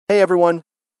Hey everyone,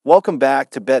 welcome back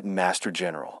to Bet Master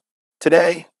General.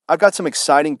 Today, I've got some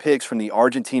exciting picks from the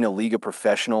Argentina Liga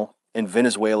Profesional and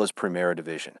Venezuela's Primera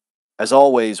division. As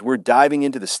always, we're diving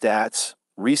into the stats,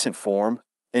 recent form,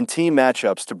 and team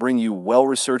matchups to bring you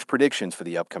well-researched predictions for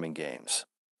the upcoming games.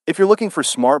 If you're looking for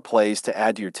smart plays to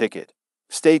add to your ticket,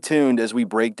 stay tuned as we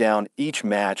break down each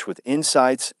match with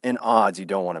insights and odds you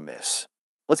don't want to miss.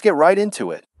 Let's get right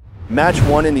into it. Match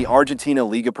 1 in the Argentina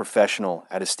Liga Profesional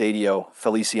at Estadio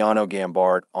Feliciano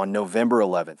Gambart on November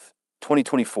 11th,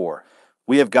 2024.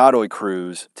 We have Godoy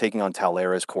Cruz taking on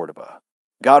Talleres Córdoba.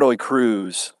 Godoy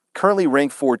Cruz, currently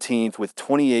ranked 14th with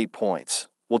 28 points,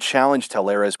 will challenge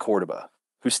Talleres Córdoba,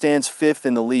 who stands 5th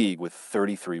in the league with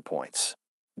 33 points.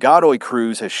 Godoy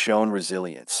Cruz has shown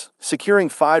resilience, securing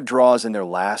 5 draws in their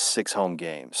last 6 home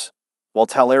games, while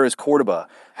Talleres Córdoba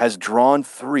has drawn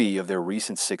 3 of their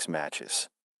recent 6 matches.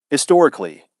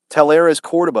 Historically, Talleres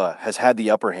Córdoba has had the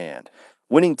upper hand,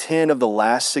 winning 10 of the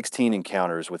last 16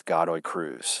 encounters with Godoy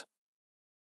Cruz.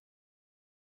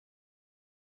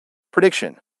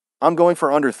 Prediction: I'm going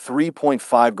for under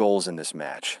 3.5 goals in this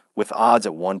match, with odds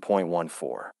at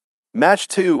 1.14. Match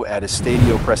 2 at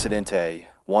Estadio Presidente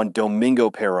Juan Domingo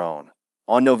Perón.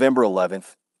 On November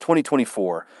 11th,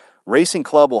 2024, Racing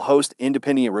Club will host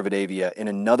Independiente Rivadavia in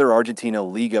another Argentina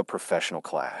Liga Professional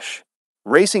clash.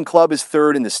 Racing Club is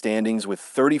 3rd in the standings with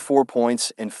 34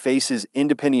 points and faces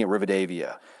Independiente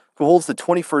Rivadavia, who holds the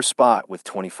 21st spot with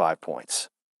 25 points.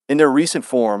 In their recent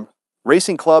form,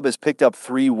 Racing Club has picked up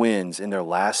 3 wins in their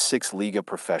last 6 Liga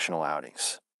Professional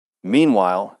outings.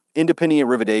 Meanwhile, Independiente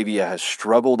Rivadavia has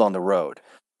struggled on the road,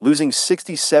 losing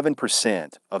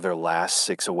 67% of their last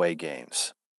 6 away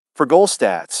games. For goal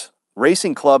stats,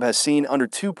 Racing Club has seen under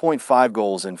 2.5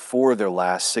 goals in 4 of their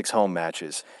last 6 home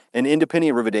matches, and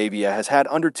Independiente Rivadavia has had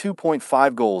under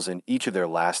 2.5 goals in each of their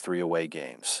last 3 away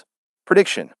games.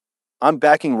 Prediction: I'm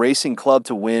backing Racing Club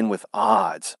to win with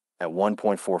odds at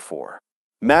 1.44.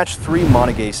 Match 3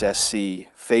 Monagas SC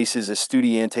faces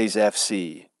Estudiantes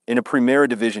FC in a Primera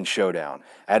division showdown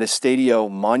at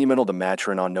Estadio Monumental de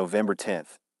Maturin on November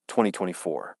 10th,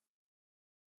 2024.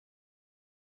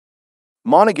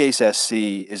 Monagas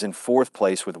SC is in 4th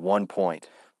place with 1 point,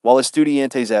 while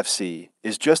Estudiantes FC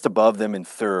is just above them in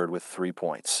 3rd with 3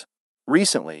 points.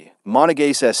 Recently,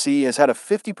 Monagas SC has had a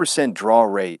 50% draw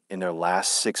rate in their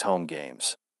last 6 home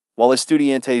games, while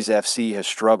Estudiantes FC has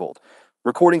struggled,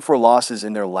 recording 4 losses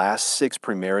in their last 6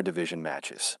 Primera division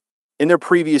matches. In their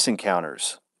previous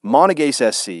encounters, Monagas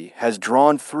SC has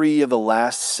drawn 3 of the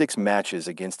last 6 matches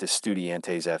against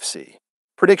Estudiantes FC.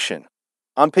 Prediction: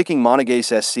 I'm picking Monagas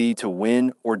SC to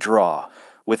win or draw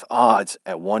with odds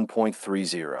at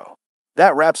 1.30.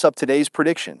 That wraps up today's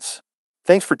predictions.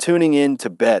 Thanks for tuning in to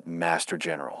Bet Master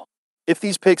General. If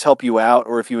these picks help you out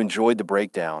or if you enjoyed the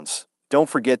breakdowns, don't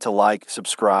forget to like,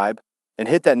 subscribe, and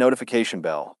hit that notification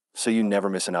bell so you never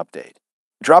miss an update.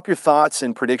 Drop your thoughts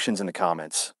and predictions in the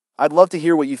comments. I'd love to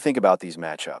hear what you think about these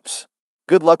matchups.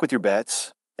 Good luck with your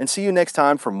bets, and see you next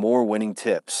time for more winning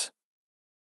tips.